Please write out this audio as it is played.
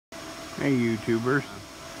Hey YouTubers.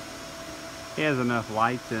 He has enough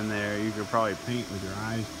lights in there you could probably paint with your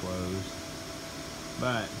eyes closed.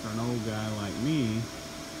 But for an old guy like me,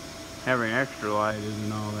 having extra light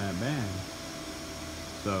isn't all that bad.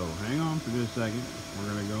 So hang on for just a second.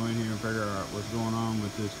 We're going to go in here and figure out what's going on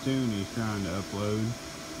with this tune he's trying to upload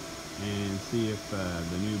and see if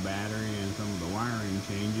the new battery and some of the wiring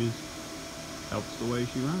changes helps the way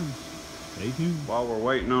she runs. Stay tuned. While we're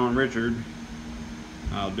waiting on Richard,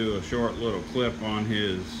 I'll do a short little clip on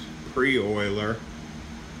his pre-oiler.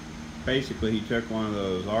 Basically, he took one of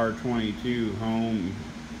those R22 home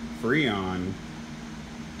Freon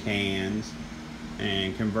cans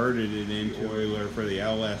and converted it into oiler for the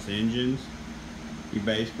LS engines. You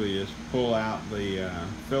basically just pull out the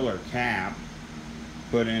filler cap,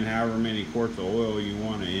 put in however many quarts of oil you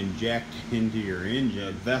want to inject into your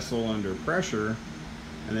engine, vessel under pressure,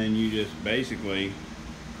 and then you just basically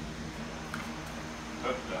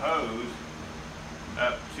hook the hose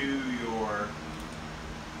up to your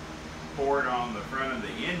port on the front of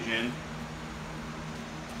the engine,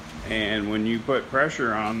 and when you put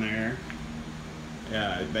pressure on there,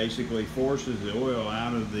 it basically forces the oil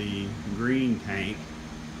out of the green tank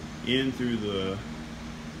in through the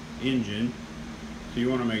engine. So you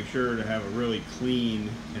want to make sure to have a really clean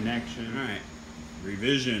connection. Alright,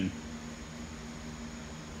 revision.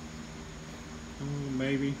 Come on,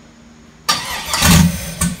 baby.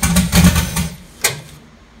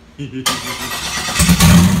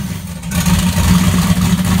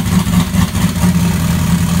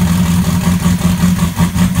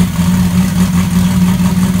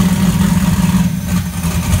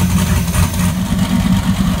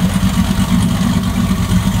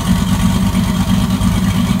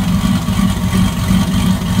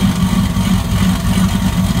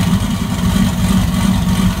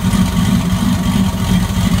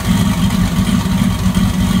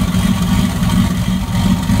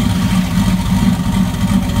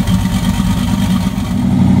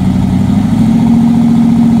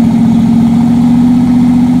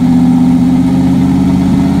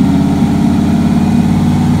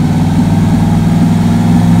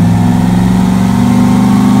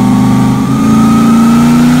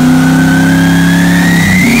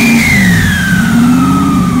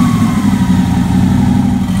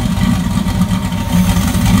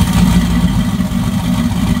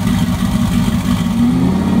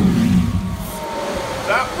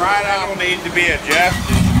 Right out need to be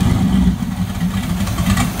adjusted.